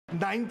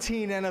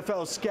19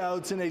 NFL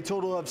scouts and a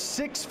total of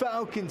 6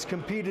 Falcons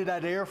competed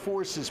at Air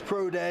Force's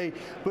Pro Day,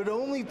 but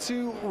only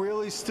 2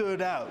 really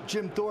stood out: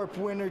 Jim Thorpe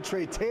winner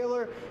Trey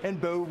and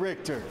Bo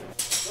Richter.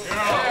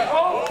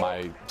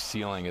 My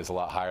ceiling is a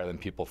lot higher than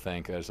people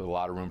think. There's a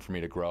lot of room for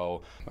me to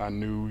grow. I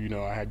knew,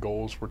 I had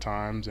goals for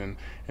times and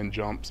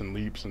jumps and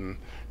leaps, and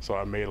so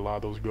I made a lot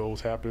of those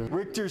goals happen.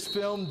 Richter's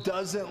film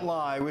doesn't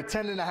lie, with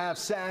 10.5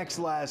 sacks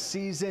last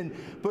season,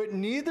 but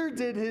neither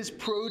did his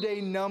Pro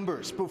Day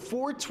numbers.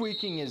 Before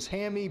tweaking his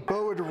hammy,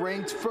 Bo had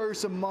ranked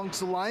first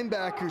amongst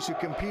linebackers who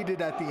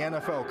competed at the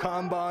NFL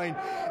Combine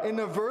in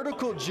the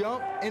vertical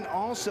jump and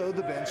also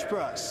the bench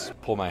press.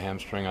 Pulled my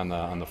hamstring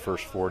on the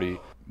first 40.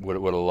 Would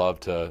have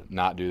loved to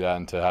not do that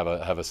and to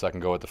have a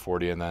second go at the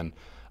 40 and then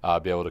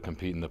be able to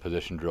compete in the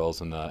position drills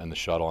and the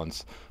shuttle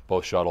and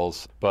both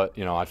shuttles. But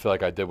I feel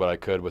like I did what I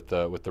could with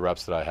the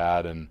reps that I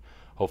had, and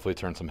hopefully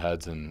turn some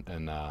heads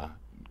and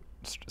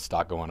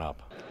stock going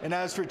up. And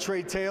as for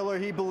Trey,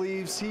 he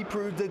believes he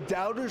proved the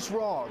doubters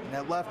wrong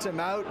that left him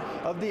out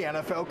of the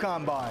NFL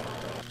Combine.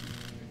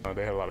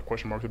 They had a lot of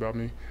question marks about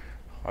me.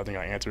 I think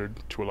I answered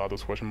to a lot of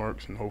those question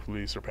marks and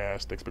hopefully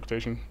surpassed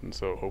expectation. And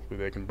so hopefully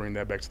they can bring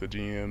that back to the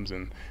GMs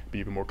and be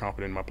even more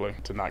confident in my play.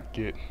 To not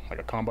get like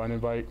a combine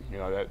invite,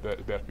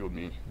 that fueled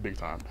me big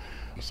time.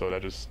 So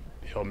that just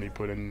helped me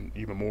put in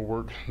even more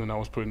work than I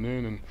was putting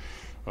in, and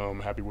I'm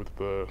happy with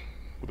the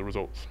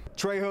results.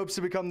 Trey hopes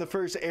to become the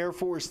first Air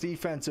Force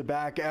defensive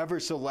back ever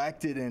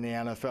selected in the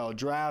NFL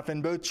draft,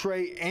 and both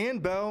Trey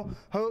and Bo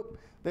hope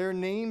their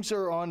names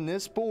are on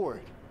this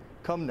board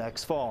come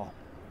next fall.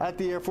 At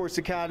the Air Force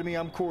Academy,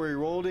 I'm Corey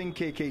Roldan,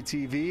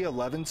 KKTV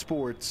 11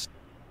 Sports.